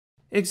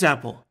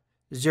Example,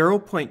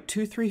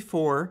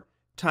 0.234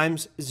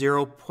 times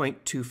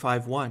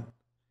 0.251.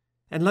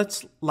 And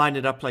let's line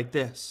it up like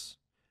this.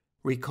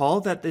 Recall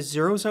that the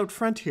zeros out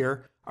front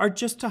here are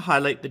just to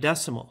highlight the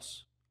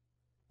decimals.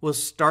 We'll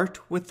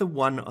start with the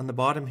 1 on the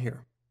bottom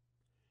here.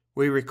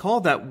 We recall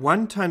that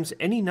 1 times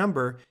any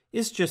number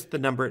is just the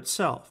number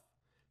itself,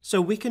 so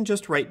we can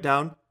just write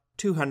down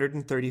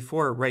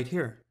 234 right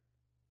here.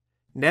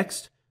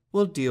 Next,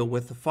 we'll deal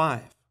with the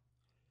 5.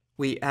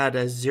 We add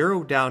a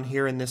 0 down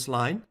here in this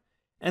line,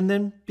 and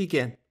then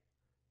begin.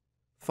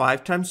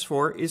 5 times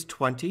 4 is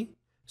 20,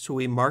 so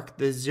we mark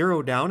the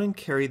 0 down and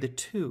carry the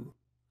 2.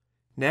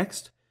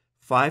 Next,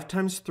 5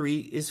 times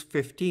 3 is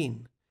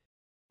 15,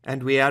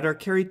 and we add our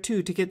carried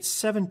 2 to get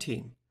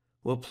 17.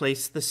 We'll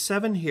place the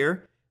 7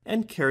 here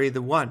and carry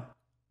the 1.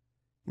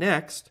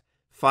 Next,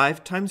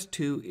 5 times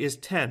 2 is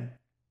 10,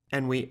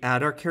 and we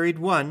add our carried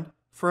 1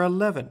 for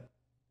 11.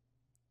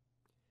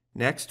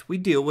 Next, we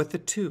deal with the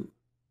 2.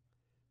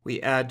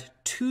 We add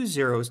 2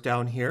 zeros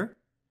down here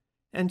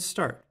and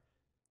start.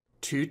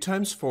 2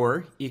 times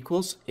 4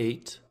 equals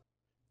 8.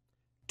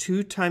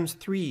 2 times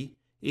 3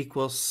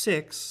 equals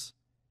 6.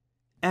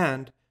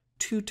 And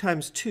 2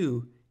 times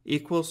 2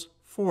 equals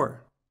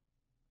 4.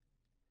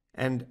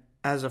 And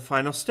as a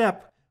final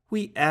step,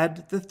 we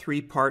add the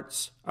 3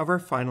 parts of our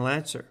final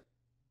answer.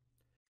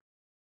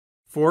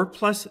 4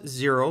 plus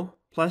 0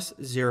 plus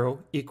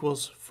 0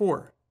 equals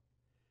 4.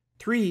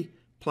 3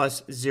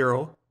 plus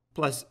 0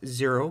 plus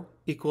 0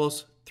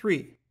 equals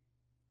 3.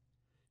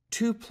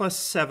 2 plus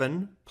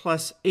 7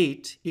 plus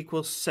 8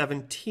 equals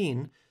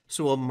 17,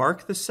 so we'll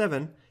mark the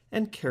 7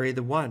 and carry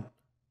the 1.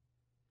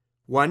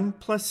 1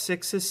 plus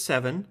 6 is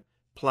 7,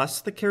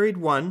 plus the carried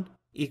 1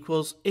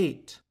 equals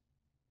 8.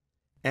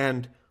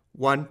 And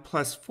 1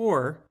 plus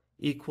 4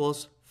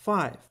 equals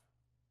 5.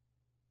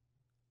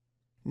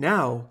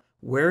 Now,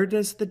 where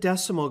does the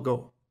decimal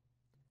go?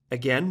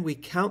 Again, we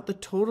count the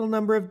total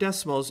number of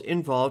decimals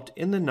involved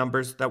in the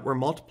numbers that we're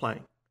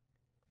multiplying.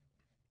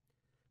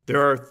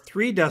 There are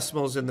 3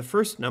 decimals in the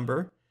first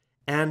number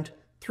and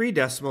 3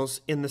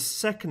 decimals in the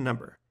second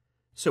number.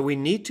 So we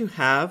need to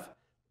have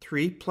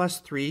 3 plus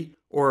 3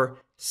 or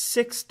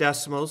 6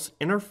 decimals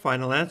in our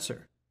final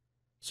answer.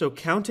 So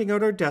counting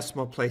out our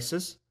decimal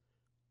places,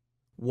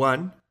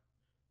 1,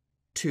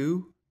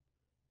 2,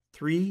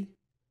 3,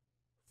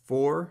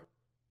 4,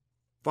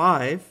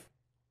 5,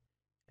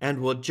 and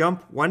we'll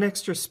jump 1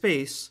 extra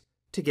space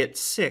to get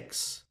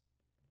 6.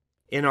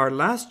 In our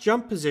last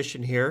jump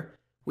position here,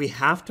 we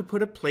have to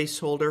put a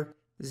placeholder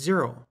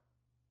 0.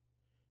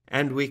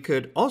 And we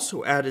could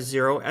also add a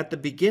 0 at the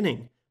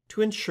beginning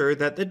to ensure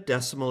that the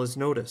decimal is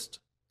noticed.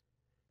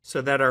 So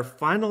that our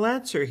final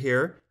answer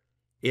here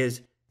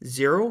is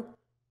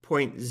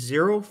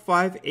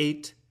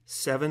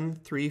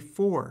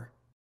 0.058734.